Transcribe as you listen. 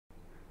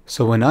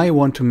So when I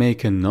want to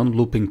make a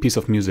non-looping piece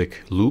of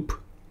music loop,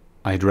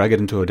 I drag it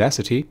into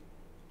Audacity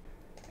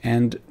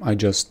and I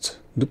just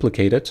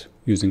duplicate it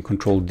using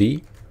Ctrl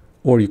D,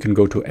 or you can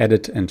go to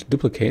Edit and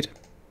Duplicate,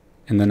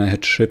 and then I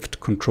hit Shift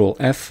Ctrl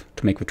F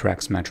to make the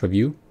tracks match the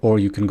view, or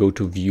you can go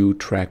to View,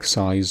 Track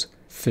Size,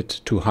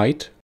 Fit to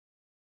Height.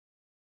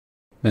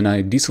 Then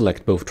I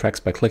deselect both tracks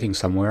by clicking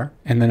somewhere,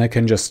 and then I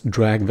can just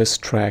drag this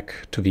track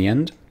to the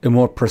end. A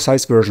more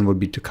precise version would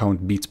be to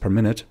count beats per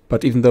minute,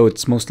 but even though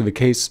it's mostly the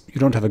case, you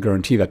don't have a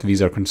guarantee that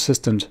these are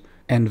consistent,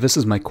 and this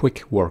is my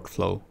quick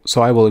workflow,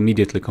 so I will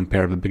immediately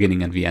compare the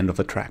beginning and the end of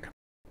the track.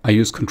 I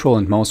use Ctrl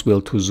and mouse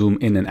wheel to zoom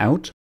in and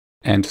out,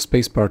 and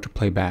spacebar to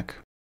play back.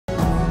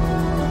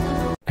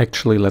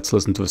 Actually, let's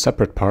listen to the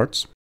separate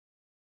parts.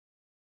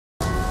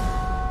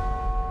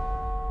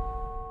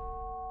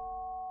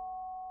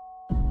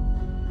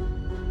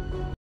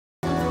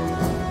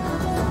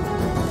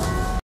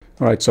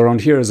 Alright, so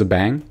around here is a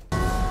bang.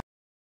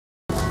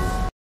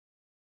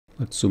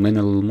 Let's zoom in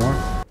a little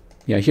more.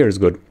 Yeah, here is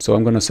good. So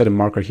I'm going to set a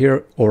marker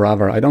here, or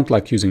rather, I don't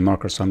like using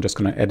markers, so I'm just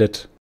going to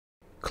edit,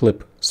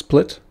 clip,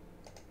 split,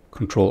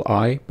 Ctrl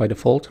I by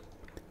default.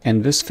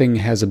 And this thing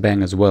has a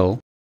bang as well.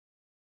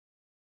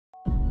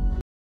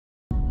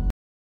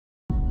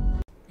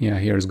 Yeah,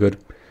 here is good.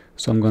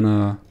 So I'm going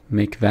to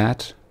make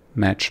that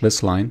match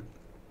this line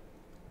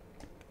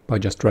by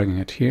just dragging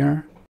it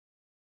here.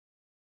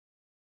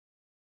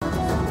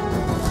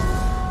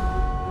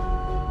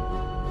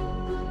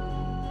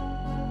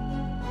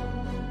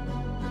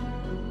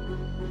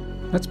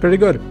 That's pretty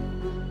good.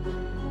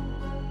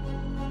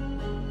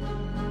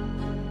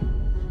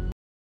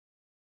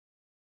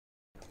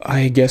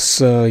 I guess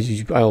I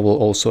will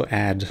also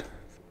add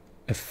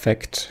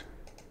effect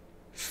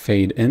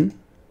fade in,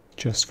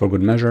 just for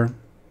good measure.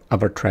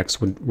 Other tracks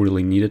would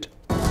really need it.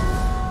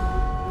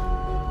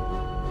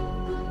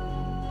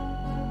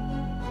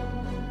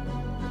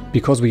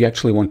 Because we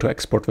actually want to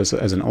export this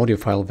as an audio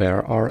file,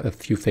 there are a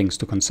few things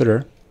to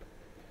consider.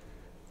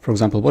 For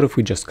example, what if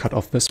we just cut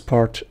off this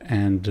part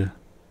and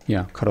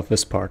yeah, cut off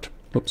this part.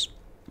 Oops.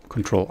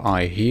 Ctrl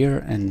I here,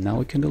 and now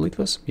we can delete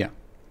this? Yeah.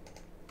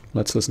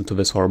 Let's listen to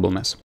this horrible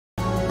mess.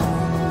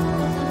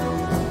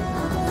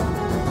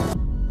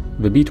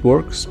 The beat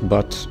works,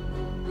 but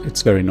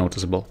it's very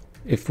noticeable.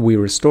 If we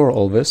restore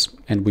all this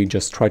and we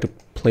just try to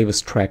play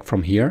this track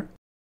from here,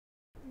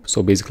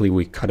 so basically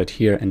we cut it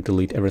here and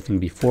delete everything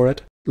before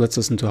it, let's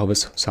listen to how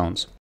this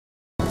sounds.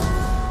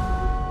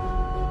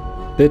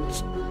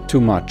 Bit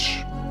too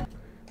much.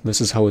 This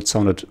is how it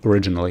sounded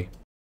originally.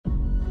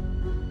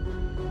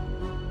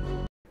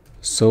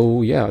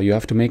 So yeah, you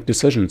have to make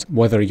decisions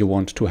whether you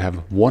want to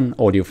have one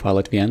audio file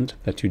at the end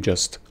that you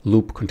just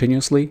loop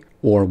continuously,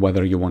 or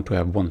whether you want to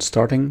have one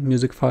starting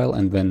music file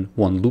and then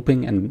one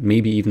looping and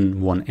maybe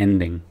even one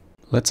ending.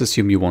 Let's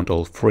assume you want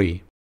all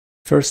three.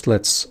 First,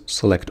 let's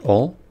select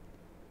all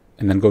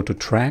and then go to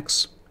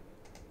Tracks,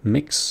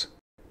 Mix,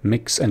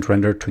 Mix and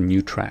Render to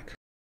New Track.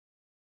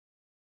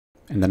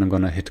 And then I'm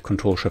going to hit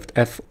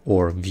Ctrl-Shift-F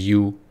or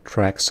View,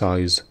 Track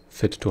Size,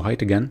 Fit to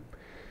Height again.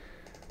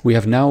 We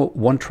have now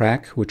one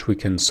track which we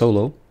can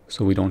solo,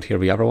 so we don't hear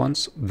the other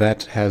ones,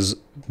 that has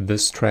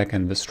this track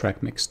and this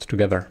track mixed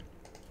together.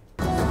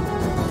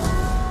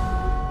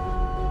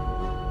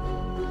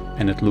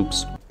 And it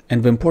loops.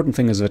 And the important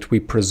thing is that we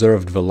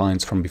preserved the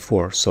lines from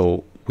before,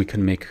 so we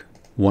can make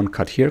one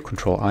cut here,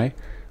 Ctrl I,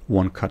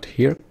 one cut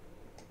here.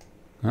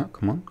 Ah,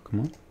 come on, come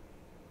on.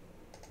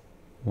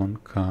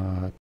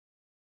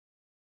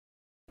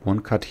 One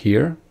cut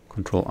here,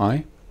 Ctrl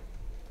I.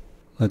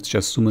 Let's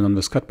just zoom in on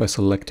this cut by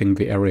selecting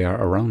the area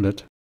around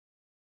it.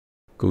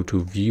 Go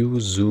to View,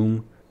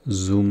 Zoom,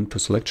 Zoom to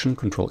Selection,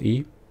 Ctrl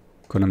E.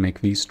 Gonna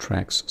make these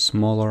tracks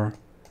smaller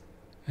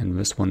and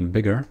this one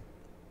bigger.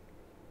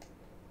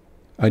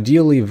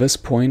 Ideally, this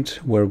point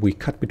where we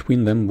cut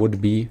between them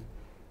would be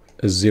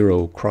a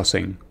zero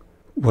crossing,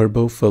 where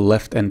both the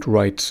left and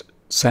right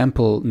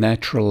sample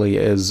naturally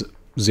is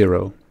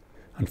zero.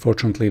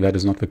 Unfortunately, that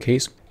is not the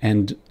case,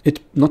 and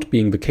it not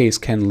being the case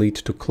can lead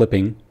to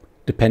clipping,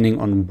 depending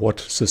on what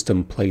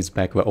system plays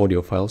back the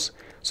audio files.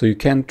 So you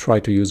can try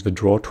to use the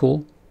draw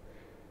tool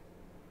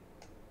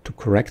to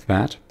correct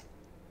that.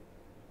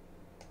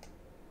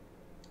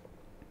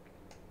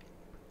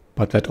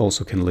 But that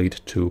also can lead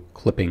to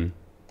clipping.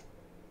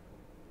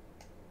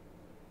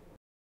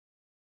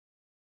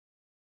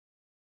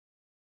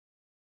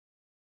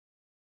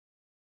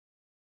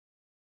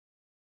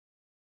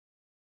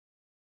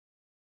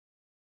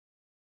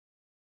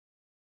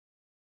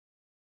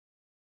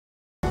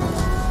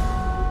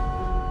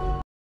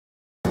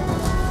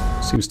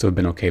 Seems to have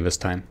been okay this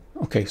time.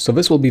 Okay, so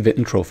this will be the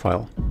intro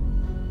file.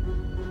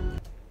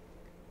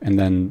 And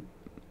then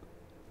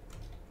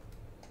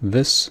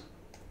this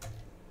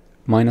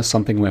minus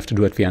something we have to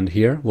do at the end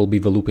here will be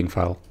the looping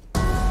file.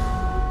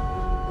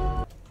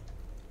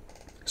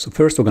 So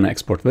first we're going to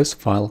export this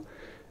file.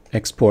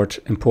 Export,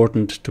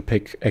 important to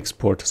pick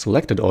export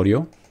selected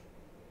audio.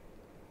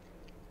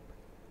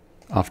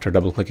 After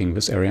double clicking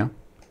this area.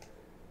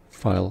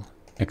 File,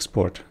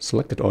 export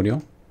selected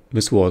audio.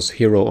 This was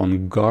Hero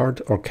on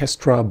Guard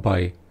Orchestra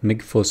by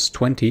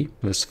Migfus20.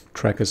 This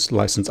track is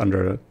licensed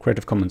under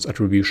Creative Commons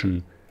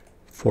Attribution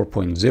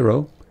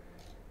 4.0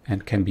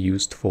 and can be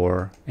used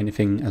for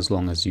anything as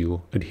long as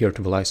you adhere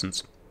to the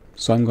license.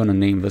 So I'm gonna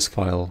name this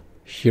file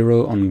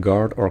Hero on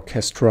Guard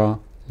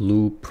Orchestra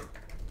loop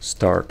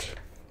start.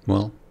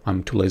 Well,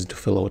 I'm too lazy to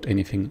fill out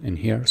anything in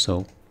here,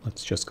 so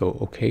let's just go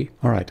OK.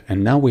 Alright,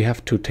 and now we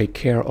have to take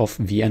care of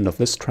the end of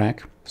this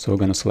track. So we're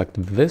going to select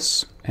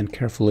this and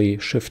carefully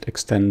Shift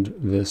extend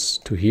this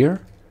to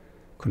here.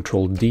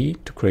 Control D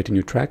to create a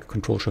new track.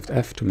 Control Shift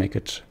F to make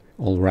it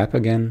all wrap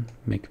again.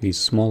 Make these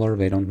smaller,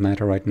 they don't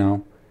matter right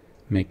now.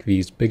 Make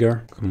these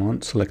bigger. Come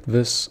on, select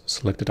this,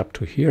 select it up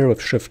to here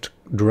with Shift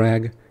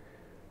drag.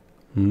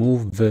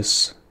 Move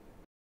this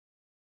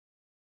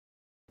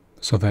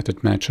so that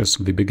it matches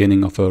the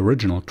beginning of the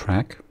original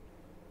track.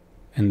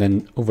 And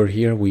then over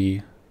here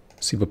we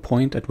see the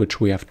point at which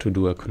we have to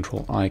do a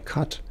Control I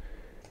cut.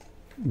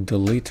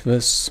 Delete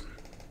this,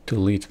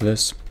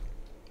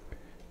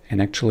 and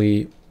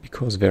actually,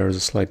 because there is a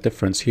slight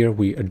difference here,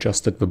 we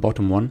adjusted the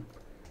bottom one.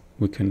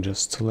 We can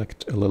just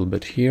select a little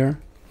bit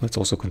here. Let's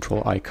also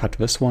Control I cut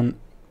this one,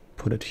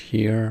 put it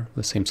here,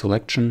 the same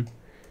selection,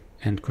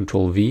 and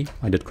Control V.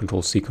 I did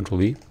Control C, Control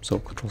V, so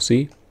Control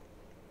C,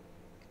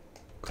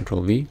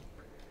 Control V,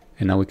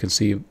 and now we can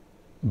see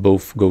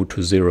both go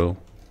to 0.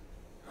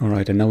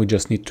 Alright, and now we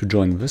just need to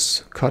join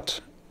this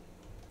cut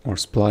or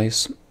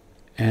splice,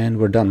 and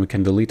we're done. We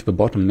can delete the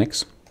bottom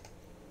mix,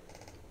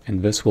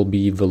 and this will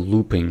be the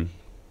looping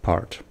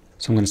part.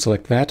 So I'm going to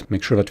select that,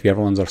 make sure that the other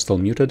ones are still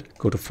muted,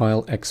 go to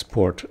File,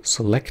 Export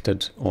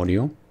Selected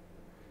Audio,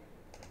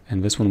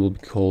 and this one will be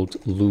called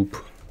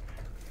Loop.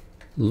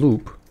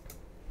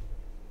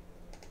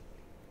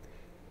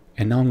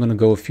 And now I'm going to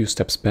go a few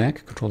steps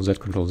back, Control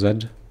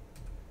Z,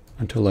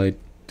 until I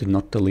did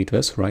not delete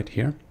this right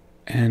here.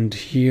 And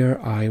here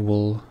I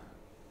will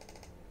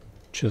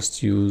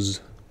just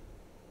use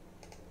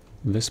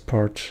this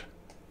part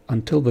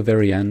until the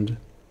very end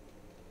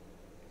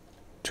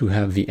to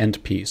have the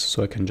end piece.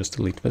 So I can just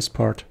delete this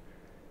part.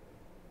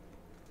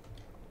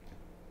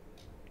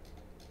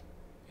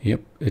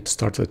 Yep, it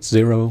starts at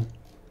 0.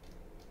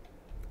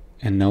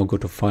 And now go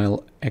to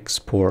File,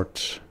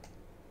 Export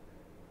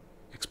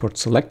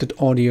Selected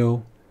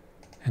Audio,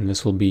 and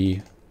this will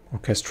be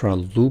Orchestra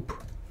Loop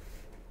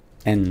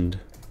End.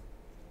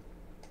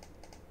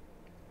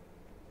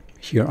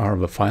 Here are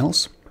the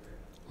files.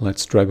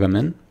 Let's drag them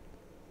in.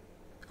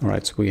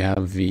 Alright, so we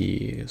have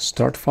the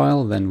start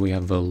file, then we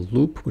have the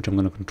loop, which I'm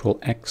going to Control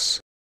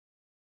X.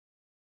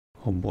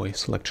 Oh boy,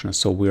 selection is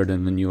so weird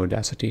in the new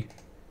Audacity.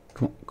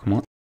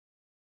 Come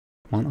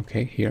on,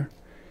 okay, here.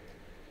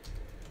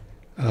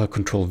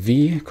 Control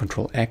V,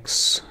 Control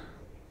X,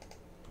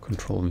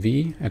 Control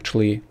V.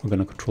 Actually, we're going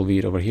to Control V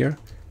it over here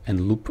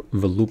and loop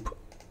the loop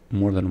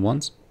more than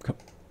once.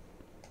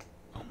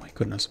 Oh my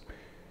goodness.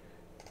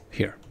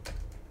 Here.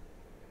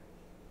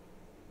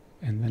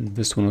 And then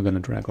this one we're going to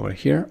drag over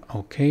here.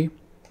 Okay.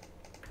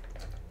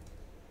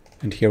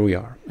 And here we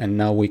are. And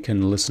now we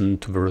can listen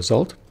to the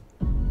result.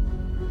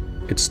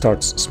 It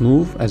starts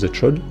smooth, as it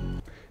should.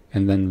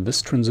 And then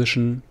this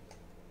transition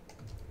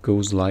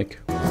goes like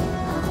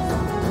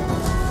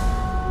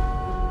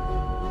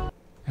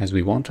as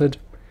we wanted.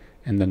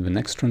 And then the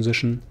next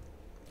transition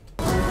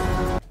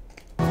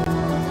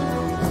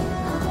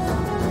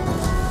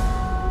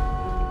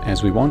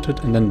as we wanted.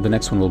 And then the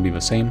next one will be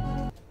the same.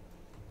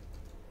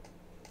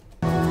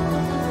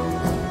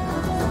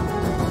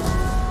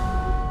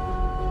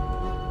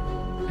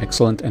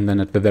 Excellent, and then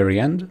at the very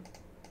end,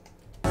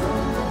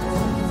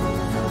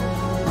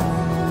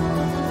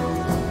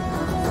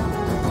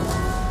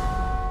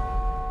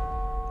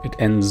 it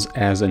ends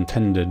as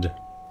intended.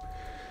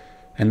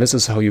 And this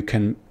is how you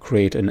can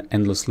create an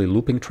endlessly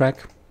looping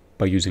track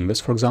by using this,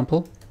 for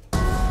example.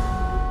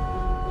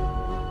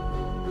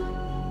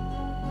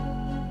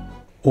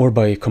 Or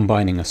by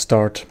combining a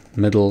start,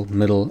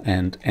 middle,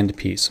 and end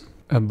piece.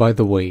 By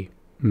the way,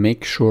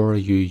 make sure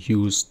you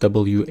use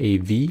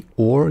WAV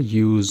or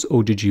use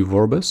OGG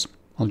Vorbis.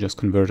 I'll just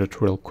convert it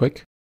real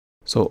quick.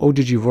 So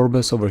OGG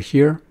Vorbis over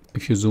here,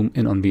 if you zoom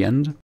in on the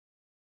end,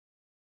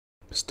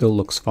 still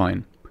looks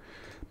fine.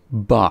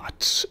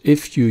 But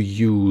if you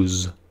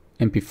use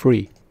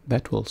MP3,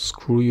 that will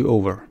screw you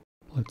over.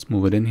 Let's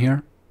move it in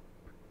here.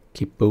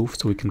 Keep both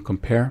so we can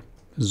compare.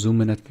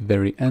 Zoom in at the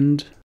very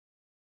end.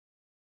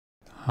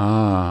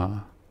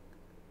 Ah,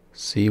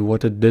 see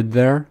what it did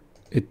there?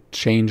 It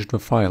changed the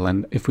file,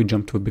 and if we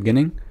jump to the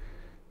beginning,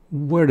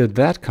 where did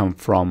that come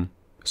from?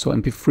 So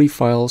MP3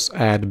 files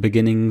add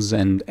beginnings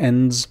and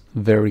ends,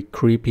 very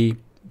creepy.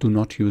 Do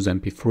not use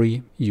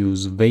MP3,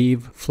 use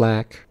WAV,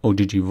 FLAC,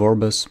 OGG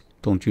Vorbis,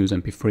 don't use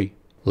MP3.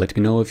 Let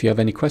me know if you have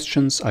any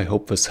questions. I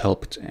hope this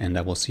helped, and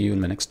I will see you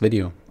in the next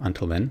video.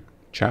 Until then,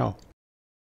 ciao.